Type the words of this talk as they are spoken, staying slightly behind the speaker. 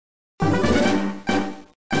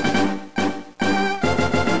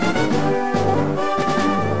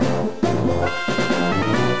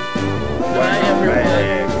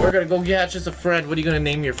gotta go catch us a friend. What are you gonna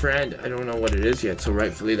name your friend? I don't know what it is yet, so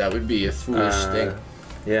rightfully that would be a foolish thing.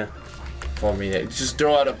 Yeah. For me, just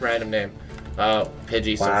throw out a random name.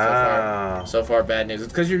 Pidgey. Wow. So far bad news.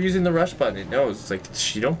 It's because you're using the rush button. It knows. It's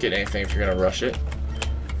like you don't get anything if you're gonna rush it.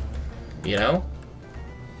 You know?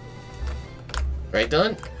 Right,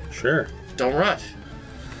 Dylan? Sure. Don't rush.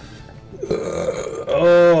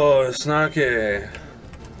 Oh, Snake.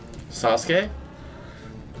 Sasuke?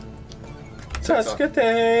 Sasuke.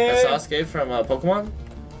 That's Sasuke from Pokemon?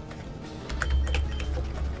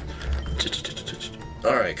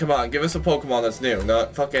 Alright, come on, give us a Pokemon that's new,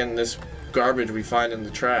 not fucking this garbage we find in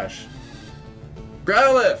the trash.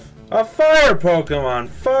 Growlithe! A fire Pokemon,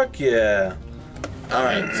 fuck yeah!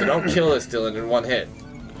 Alright, so don't kill us, Dylan, in one hit.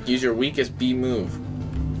 Use your weakest B move.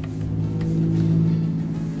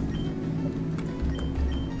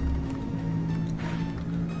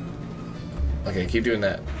 Okay, keep doing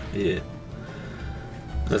that. Yeah.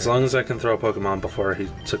 As long as I can throw a Pokemon before he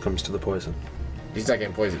succumbs to the poison. He's not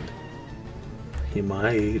getting poisoned. He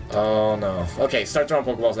might. Oh no. Okay, start throwing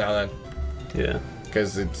Pokeballs now then. Yeah.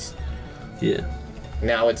 Because it's... Yeah.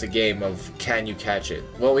 Now it's a game of can you catch it.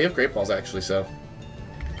 Well, we have Great Balls actually, so...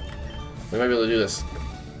 We might be able to do this.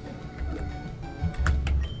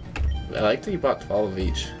 I like that you bought 12 of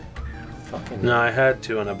each. Fucking... No, I had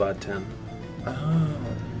 2 and I bought 10.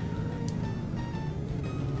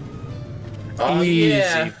 Oh, easy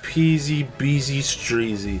yeah. peasy beezy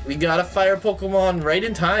streezy. We got a fire Pokemon right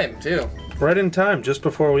in time, too. Right in time, just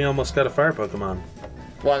before we almost got a fire Pokemon.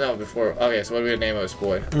 Well, no, before... Okay, so what are we gonna name this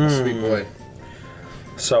boy? Sweet boy.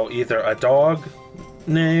 So either a dog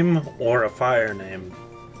name or a fire name.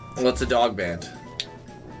 What's a dog band?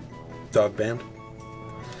 Dog band?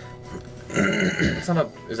 It's not a...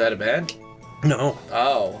 Is that a band? No.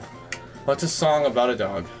 Oh. What's a song about a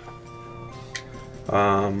dog?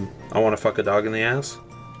 I want to fuck a dog in the ass?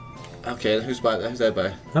 Okay, who's that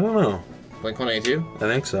by? I don't know. Blink-182? I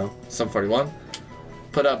think so. Sum 41?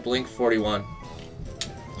 Put up Blink 41.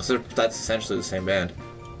 So that's essentially the same band.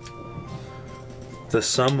 The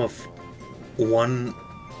sum of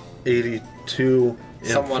 182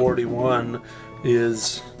 and 41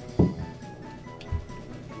 is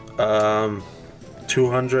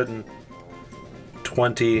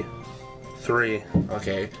 223.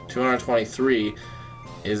 Okay, 223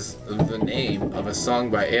 is the name of a song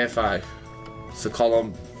by AFI. So call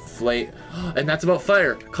them Flate, and that's about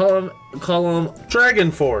fire. Call them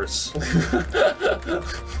Dragon Force.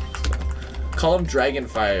 Call them Dragon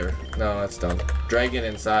Fire. No, that's dumb. Dragon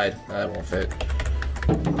Inside. That won't fit.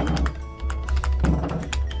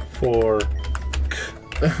 Fork.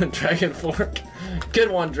 Dragon Fork.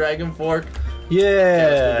 Good one, Dragon Fork. Yeah. Okay,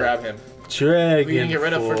 let's go grab him. Dragon. Who you gonna get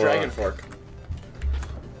rid of for Dragon Fork?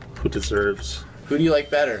 Who deserves? Who do you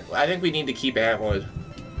like better? I think we need to keep Antwood.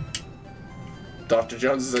 Dr.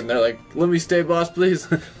 Jones is in there like, let me stay, boss, please.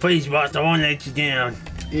 Please, boss, I won't let you down.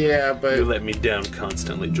 Yeah, but... You let me down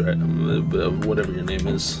constantly, whatever your name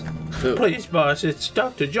is. Who? Please, boss, it's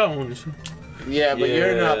Dr. Jones. Yeah, but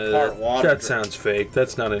you're not part water. That sounds fake.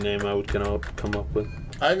 That's not a name I would come up with.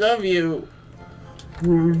 I love you.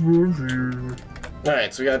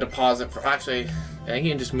 Alright, so we got a deposit for... Actually, I think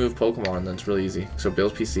you can just move Pokemon, then it's really easy. So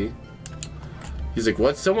Bill's PC. He's like,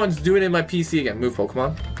 what? Someone's doing it in my PC again. Move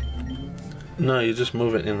Pokemon? No, you just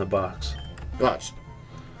move it in the box. Watch.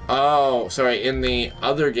 Oh, sorry. In the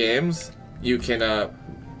other games, you can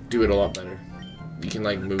do it a lot better. You can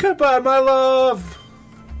like move. Goodbye, my love.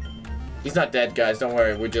 He's not dead, guys. Don't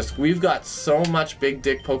worry. We've got so much big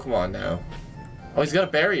dick Pokemon now. Oh, he's got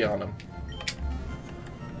a berry on him.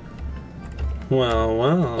 Well.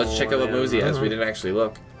 Let's check out what moves he has. We didn't actually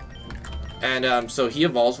look. And so he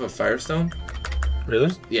evolves with Firestone.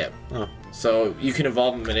 Really? Yeah. Oh. So you can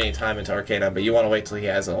evolve him at any time into Arcana, but you want to wait till he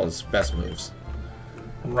has all his best moves.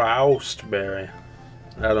 Roust berry.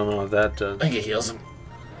 I don't know what that does. I think it heals him.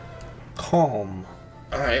 Calm.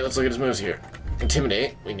 Alright, let's look at his moves here.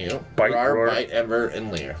 Intimidate, we knew. Bite, roar. Bite, Ember,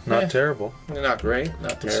 and Leer. Not terrible. Not great,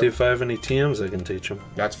 not terrible. Let's see if I have any TMs I can teach him.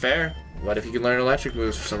 That's fair. What if you can learn electric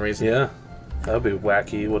moves for some reason? Yeah. That would be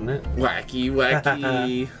wacky, wouldn't it? Wacky,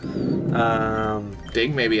 wacky.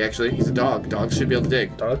 Dig, maybe, actually. He's a dog. Dogs should be able to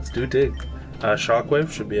dig. Dogs do dig.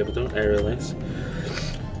 Shockwave should be able to. Air release.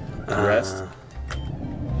 The rest?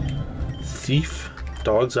 Thief.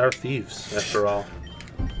 Dogs are thieves, after all.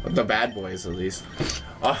 The bad boys, at least.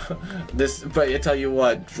 But I tell you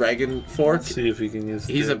what, Dragon Fork. Let's see if he can use.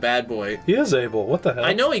 He's a bad boy. He is able. What the hell?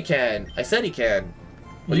 I know he can. I said he can.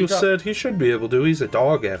 You said he should be able to. He's a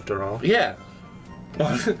dog, after all. Yeah.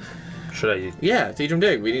 Should I? Yeah, teach him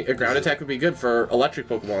dig. A ground attack would be good for electric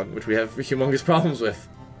Pokemon, which we have humongous problems with.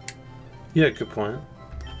 Yeah, good point.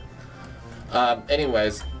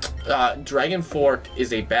 Anyways, Dragon Fork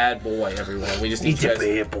is a bad boy, everyone. We just need He's a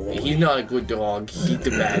bad boy. He's not a good dog. He's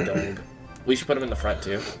the bad dog. We should put him in the front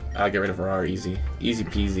too. I'll get rid of Rar easy. Easy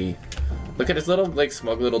peasy. Look at his little, like,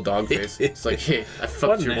 smug little dog face. It's like, hey, I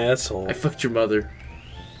fucked your asshole. I fucked your mother.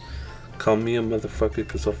 Call me a motherfucker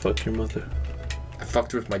because I'll fuck your mother. I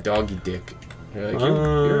fucked her with my doggy dick. You're like,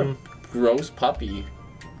 you're a gross puppy.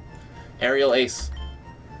 Aerial Ace.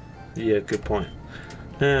 Yeah, good point.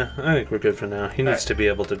 Yeah, I think we're good for now. He needs to be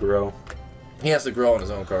able to grow. He has to grow on his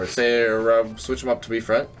own card. Say, switch him up to be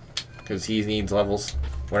front, because he needs levels.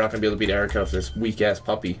 We're not going to be able to beat Erica with this weak-ass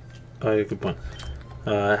puppy. Oh, yeah, good point.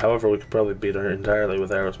 However, we could probably beat her entirely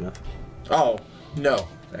with Aerosmith. Oh, no,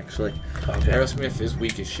 actually. Okay. Aerosmith is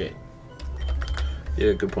weak as shit.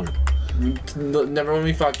 Yeah, good point. Never when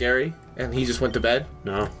we fought Gary, and he just went to bed?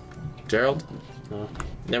 No. Gerald? No.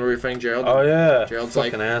 Never we were fighting Gerald? Oh, yeah. Gerald's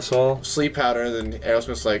fucking like, asshole. Sleep powder, and then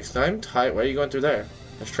Aerosmith's like, I'm tired. Why are you going through there?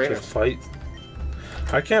 There's trainers. To fight?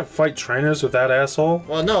 I can't fight trainers with that asshole.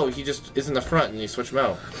 Well, no, he just is in the front, and you switch him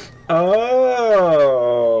out.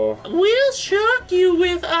 Oh. We'll shock you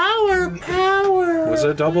with our power. Was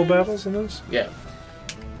there double battles in this? Yeah.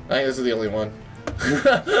 I think this is the only one.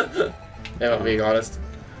 If I'm being honest.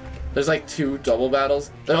 There's like 2 double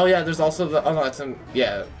battles. Oh yeah, there's also the, oh no, it's in,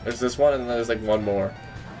 yeah, there's this one and then there's like one more.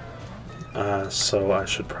 So I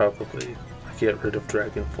should probably get rid of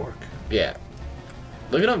Dragon Fork. Yeah.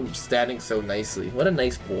 Look at him standing so nicely. What a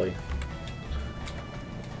nice boy.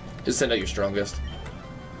 Just send out your strongest.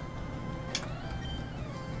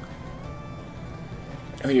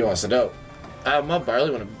 Who do you want to send out? Mob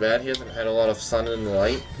Barley wouldn't be bad. He hasn't had a lot of sun and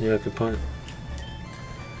light. Yeah, good point.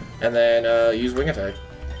 And then use Wing Attack.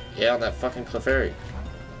 Yeah, on that fucking Clefairy.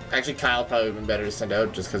 Actually, Kyle probably would have been better to send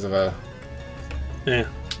out just because of a... Yeah.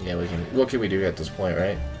 Yeah, we can... What can we do at this point,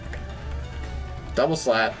 right? Double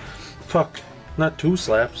slap. Fuck. Not 2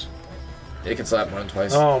 slaps. It can slap more than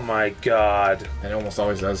twice. Oh my god. And it almost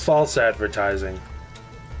always does. False advertising.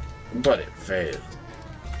 But it failed.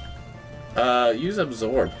 Use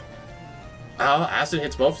Absorb. Oh, Acid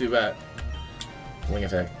hits both too bad. Wing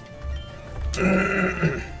Attack.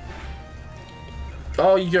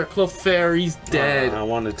 Oh, your Clefairy's dead. I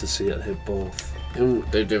wanted to see it hit both. Ooh,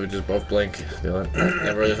 they would just both blink. Dylan.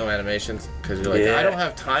 Never, there's no animations because you're like, Yeah. I don't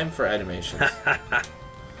have time for animations.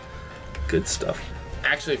 Good stuff.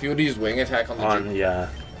 Actually, if you would use Wing Attack on the Yeah.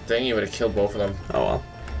 thing, you would have killed both of them. Oh well.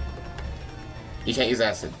 You can't use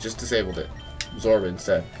Acid. Just disabled it. Absorb it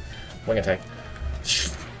instead. Wing Attack.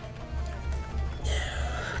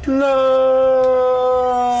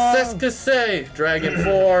 No. Seskase, Dragon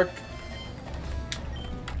Fork.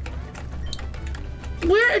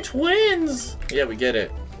 We're twins. Yeah, we get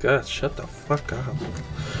it. God, shut the fuck up.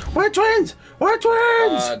 We're twins. We're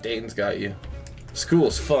twins. Dayton's got you.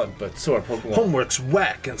 School's fun, but so are Pokemon. Homework's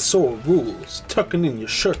whack and so are rules. Tucking in your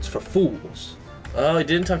shirts for fools. Oh, he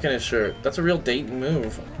didn't tuck in his shirt. That's a real Dayton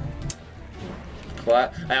move.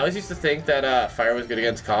 I always used to think that fire was good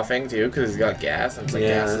against coughing too, because he's got gas, and it's like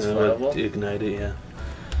gas is flammable. Ignite it, yeah.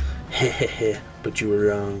 Hehehe, but you were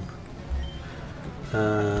wrong.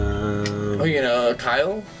 Oh, you know,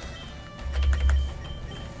 Kyle?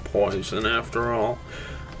 Poison after all.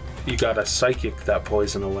 You gotta psychic that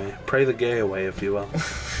poison away. Pray the gay away, if you will.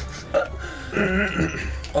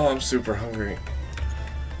 Oh, I'm super hungry.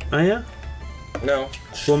 Oh yeah? No.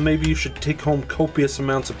 Well, maybe you should take home copious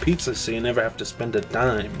amounts of pizza so you never have to spend a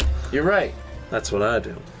dime. You're right. That's what I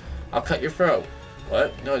do. I'll cut your throat.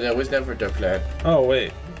 What? No, that was never the plan. Oh,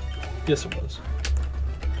 wait. Yes, it was.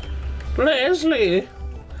 Leslie!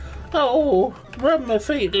 Oh, rub my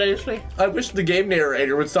feet, Leslie. I wish the game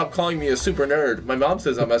narrator would stop calling me a super nerd. My mom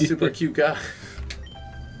says I'm a super cute guy.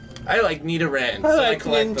 I like Nidoran. I like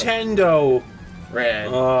Nintendo.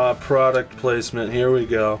 Ran. Product placement. Here we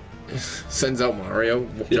go. Sends out Mario,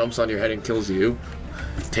 jumps on your head and kills you.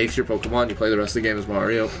 Takes your Pokemon, you play the rest of the game as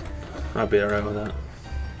Mario. I'll be alright with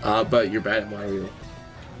that. But you're bad at Mario.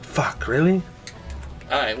 Fuck, really?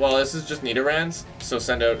 Alright, well this is just Nidorans, so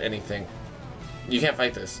send out anything. You can't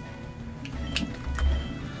fight this.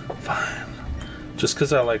 Fine. Just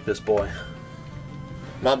because I like this boy.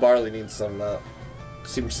 Mom Barley needs some,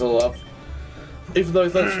 seems to love. Even though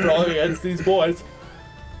he's not strong against these boys.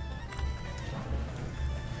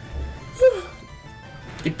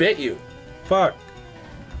 He bit you. Fuck.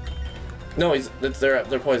 No,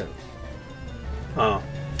 they're poison. Oh.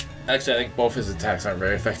 Actually, I think both his attacks aren't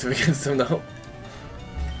very effective against him, though.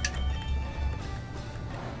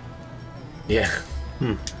 Yeah.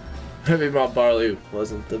 Maybe Mom Barley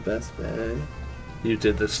wasn't the best bet. You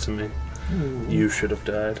did this to me. You should have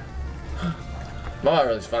died. Mom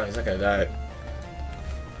Barley's fine. He's not gonna die.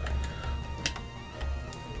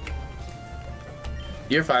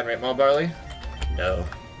 You're fine, right, Mall Barley? No.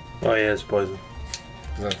 Oh yeah, it's poison.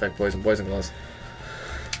 Doesn't affect poison. Poison glows.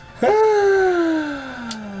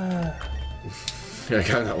 Yeah,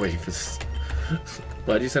 I'm not waiting for this.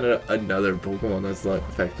 Why'd you send out another Pokemon that's not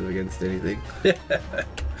effective against anything?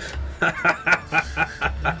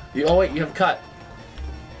 Oh wait, you have Cut.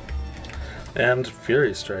 And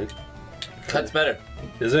Fury Strike. Cut's better.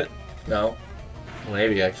 Is it? No.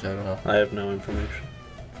 Maybe, actually, I don't know. I have no information.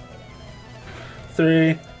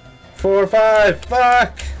 3, 4, 5.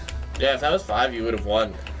 Fuck! Yeah, if that was 5, you would have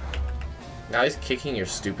won. Now he's kicking your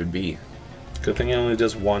stupid bee. Good thing it only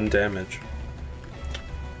does 1 damage.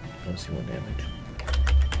 I don't see 1 damage.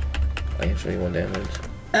 I can show you 1 damage.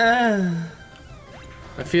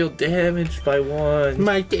 I feel damaged by 1.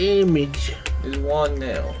 My damage is 1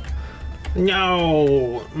 now.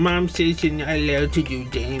 No! Mom says you're not allowed to do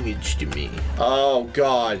damage to me. Oh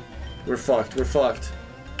god. We're fucked. We're fucked.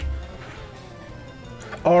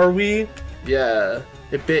 Are we? Yeah.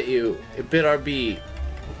 It bit you. It bit our bee.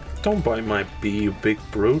 Don't bite my bee, you big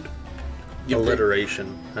brute. You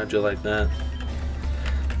Alliteration. How'd you like that?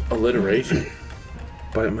 Alliteration.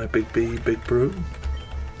 Bite my big bee, you big brute.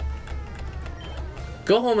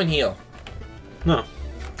 Go home and heal. No.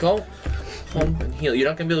 Go home and heal. You're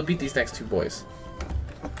not gonna be able to beat these next 2 boys.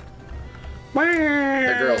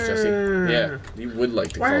 They're girls, Jesse. Yeah, you would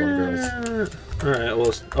like to call them girls. Alright,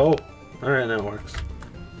 well, oh. Alright, that works.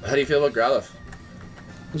 How do you feel about Growlithe?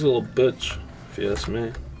 He's a little bitch, if you ask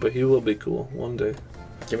me. But he will be cool one day.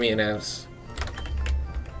 Give me an ass.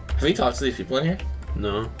 Have you talked to these people in here?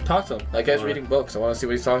 No. Talk to them. That guy's reading books. I want to see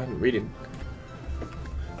what he's reading.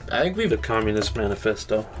 I think The Communist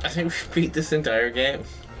Manifesto. I think we beat this entire game.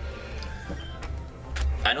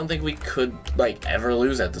 I don't think we could, like, ever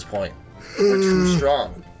lose at this point. We're too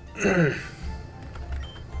strong.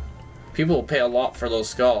 People will pay a lot for those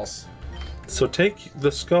skulls. So take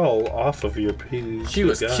the skull off of your piece. She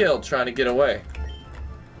was killed trying to get away.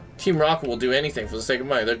 Team Rocket will do anything for the sake of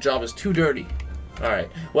money. Their job is too dirty.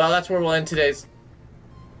 Alright. Well, that's where we'll end today's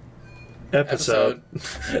episode.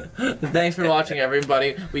 Thanks for watching,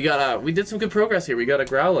 everybody. We did some good progress here. We got a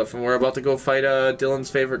Growlithe, and we're about to go fight Dylan's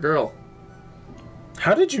favorite girl.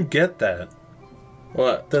 How did you get that?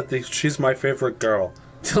 What? She's my favorite girl.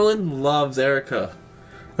 Dylan loves Erica.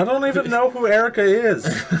 I don't even know who Erica is.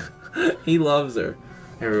 He loves her.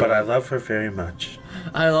 Everyone. But I love her very much.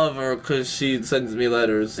 I love her because she sends me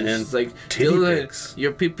letters. And she's like, titty Dylan, pics.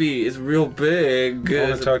 your pee-pee is real big. I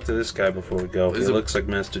want to talk to this guy before we go. He looks like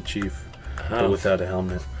Master Chief, but without a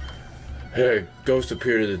helmet. Hey, ghosts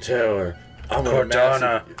appear to the tower. I'm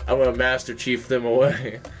gonna Master Chief them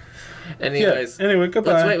away. Anyways, yeah, anyway,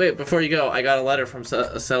 goodbye. Wait, before you go, I got a letter from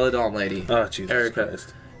a Celadon lady. Oh, Jesus Erica.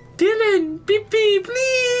 Christ. Dylan, pee-pee,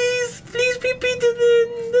 please! Please, pee-pee,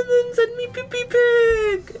 Dylan! Dylan, send me pee-pee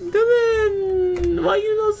pic! Dylan! Why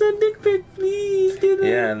you not send dick pic, please, Dylan?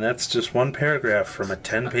 Yeah, and that's just 1 paragraph from a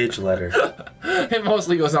 10-page letter. It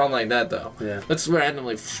mostly goes on like that, though. Yeah. Let's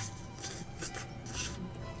randomly...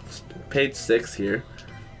 Page 6 here.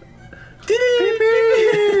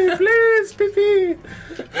 Pee-pee! Please, pee-pee!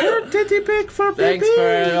 Titty pic for pee-pee! Thanks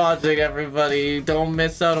for watching, everybody. Don't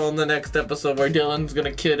miss out on the next episode where Dylan's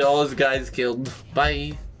gonna get all his guys killed.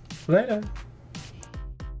 Bye. Later.